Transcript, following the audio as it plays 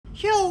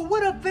Yo,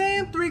 what up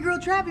fam? 3 Grill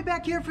Traffic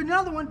back here for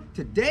another one.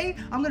 Today,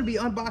 I'm gonna be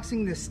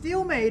unboxing the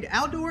Steelmade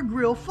outdoor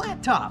grill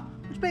flat top,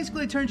 which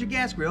basically turns your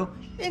gas grill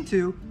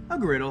into a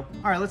griddle.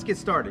 All right, let's get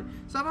started.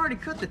 So I've already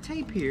cut the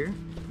tape here,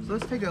 so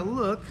let's take a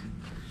look.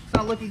 It's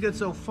not looking good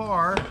so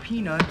far.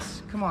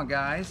 Peanuts, come on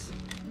guys.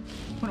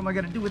 What am I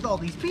gonna do with all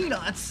these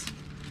peanuts?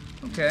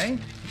 Okay,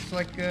 looks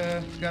like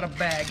got a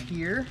bag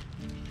here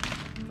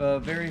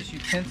of various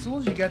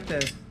utensils. You got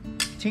the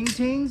ting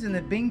tings and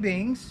the bing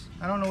bings.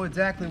 I don't know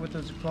exactly what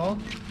those are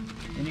called.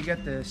 And you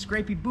got the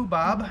scrapey boo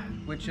bob,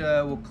 which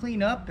will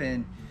clean up,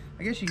 and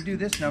I guess you can do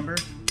this number.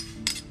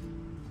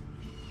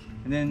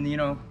 And then, you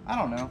know, I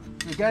don't know.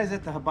 The guys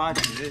at the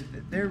hibachi,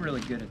 they're really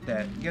good at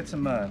that. You got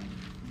some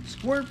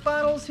squirt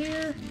bottles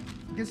here.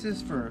 I guess this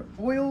is for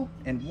oil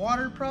and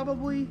water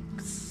probably.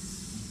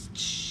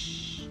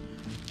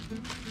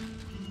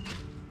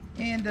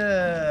 And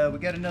we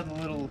got another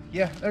little,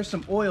 yeah, there's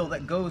some oil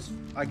that goes,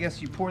 I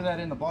guess you pour that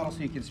in the bottle so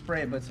you can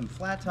spray it, but some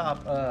flat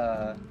top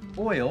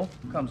oil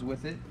comes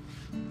with it.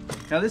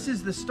 Now this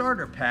is the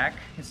starter pack.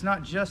 It's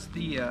not just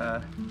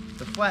the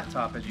flat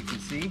top, as you can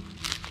see.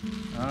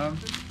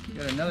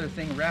 Got another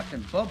thing wrapped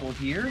in bubble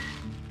here.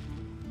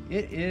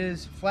 It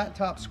is flat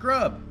top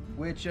scrub,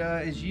 which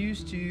is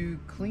used to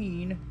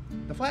clean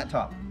the flat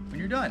top when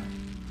you're done.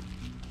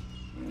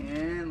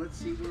 And let's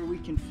see where we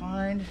can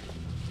find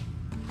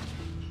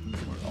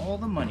where all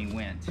the money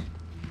went.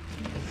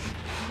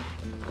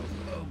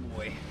 Oh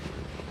boy.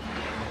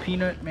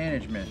 Peanut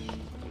management.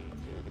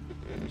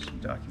 There's some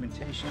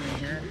documentation in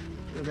here.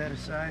 Throw that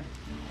aside.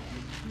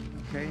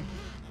 Okay.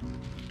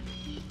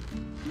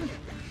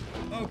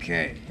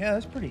 Okay, yeah,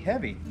 that's pretty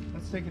heavy.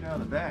 Let's take it out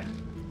of the back.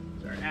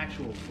 It's our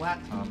actual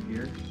flat top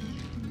here.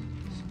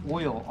 There's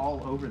oil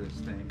all over this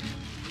thing.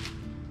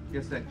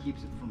 Guess that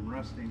keeps it from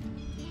rusting.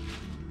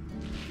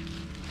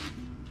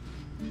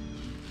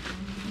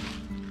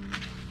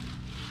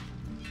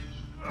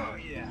 Oh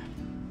yeah,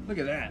 look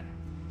at that.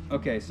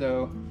 Okay,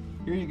 so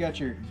here you got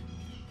your,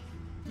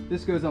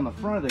 this goes on the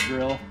front of the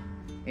grill,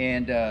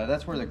 and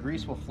that's where the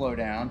grease will flow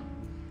down,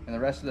 and the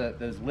rest of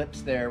those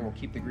lips there will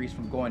keep the grease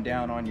from going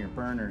down on your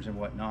burners and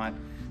whatnot.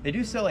 They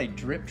do sell a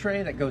drip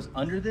tray that goes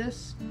under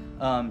this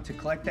to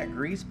collect that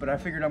grease, but I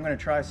figured I'm going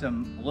to try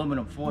some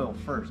aluminum foil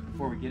first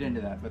before we get into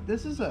that. But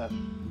this is a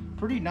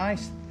pretty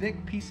nice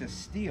thick piece of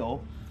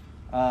steel.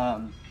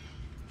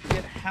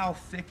 Forget how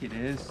thick it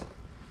is.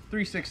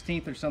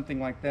 3/16 or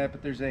something like that,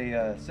 but there's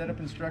a setup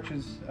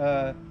instructions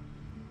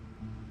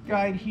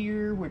guide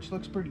here, which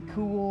looks pretty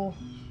cool.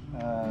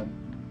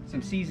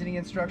 Some seasoning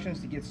instructions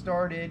to get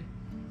started,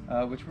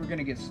 which we're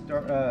gonna get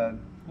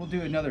we'll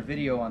do another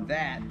video on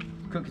that,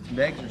 cooking some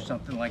eggs or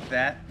something like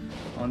that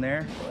on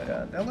there.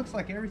 But that looks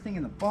like everything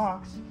in the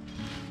box.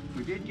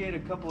 We did get a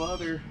couple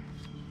other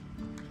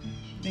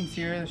things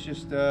here. There's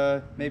just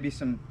maybe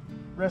some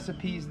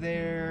recipes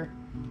there,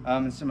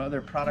 and some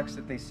other products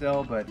that they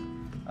sell, but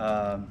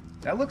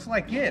that looks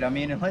like it. I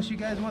mean, unless you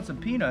guys want some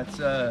peanuts,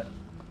 let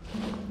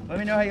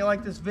me know how you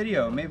like this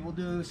video. Maybe we'll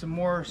do some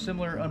more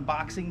similar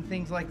unboxing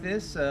things like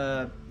this.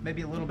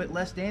 Maybe a little bit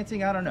less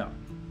dancing, I don't know.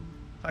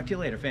 Talk to you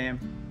later, fam.